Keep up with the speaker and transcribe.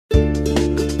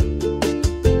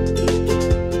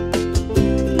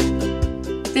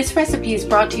This recipe is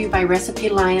brought to you by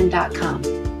RecipeLion.com.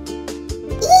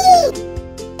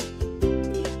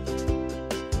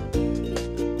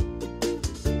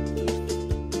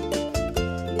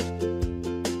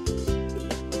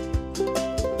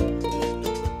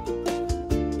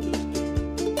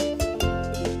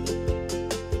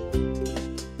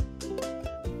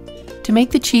 To make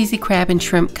the cheesy crab and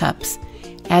shrimp cups,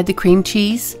 add the cream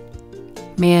cheese,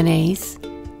 mayonnaise,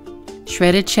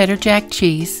 shredded cheddar jack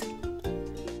cheese,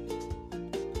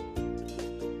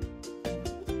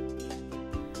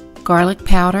 garlic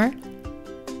powder,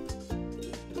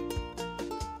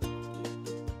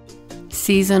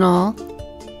 season all,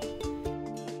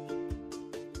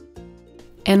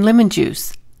 and lemon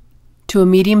juice to a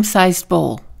medium-sized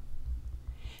bowl.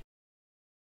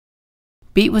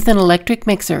 Beat with an electric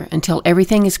mixer until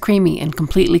everything is creamy and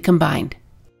completely combined.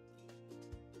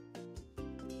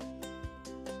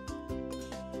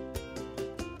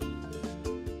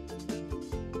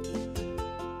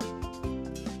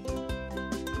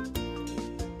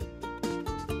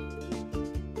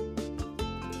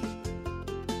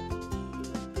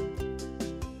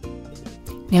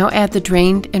 Now add the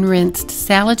drained and rinsed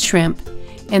salad shrimp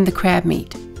and the crab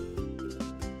meat.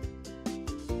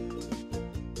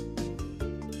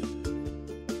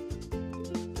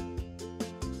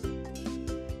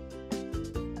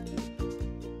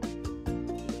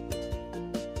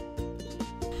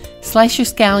 Slice your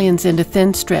scallions into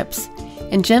thin strips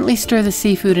and gently stir the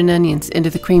seafood and onions into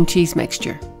the cream cheese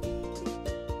mixture.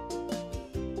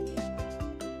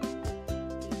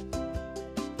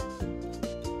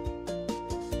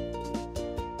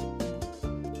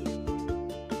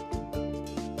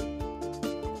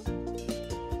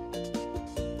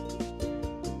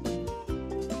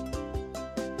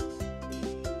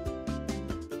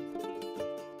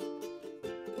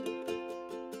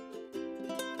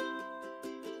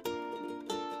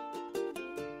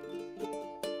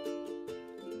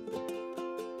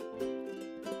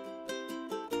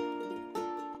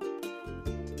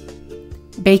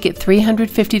 Bake at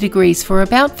 350 degrees for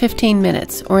about 15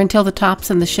 minutes or until the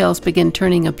tops and the shells begin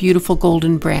turning a beautiful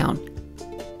golden brown.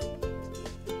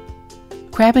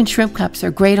 Crab and shrimp cups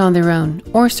are great on their own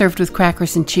or served with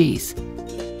crackers and cheese.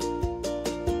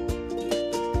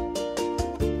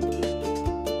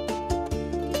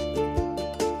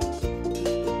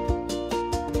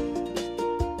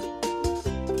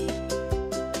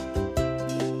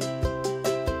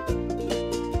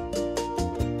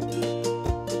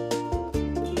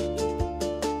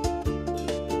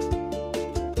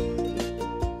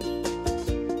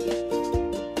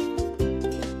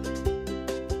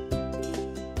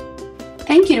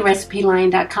 Thank you to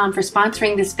RecipeLion.com for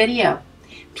sponsoring this video.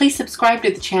 Please subscribe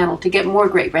to the channel to get more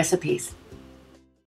great recipes.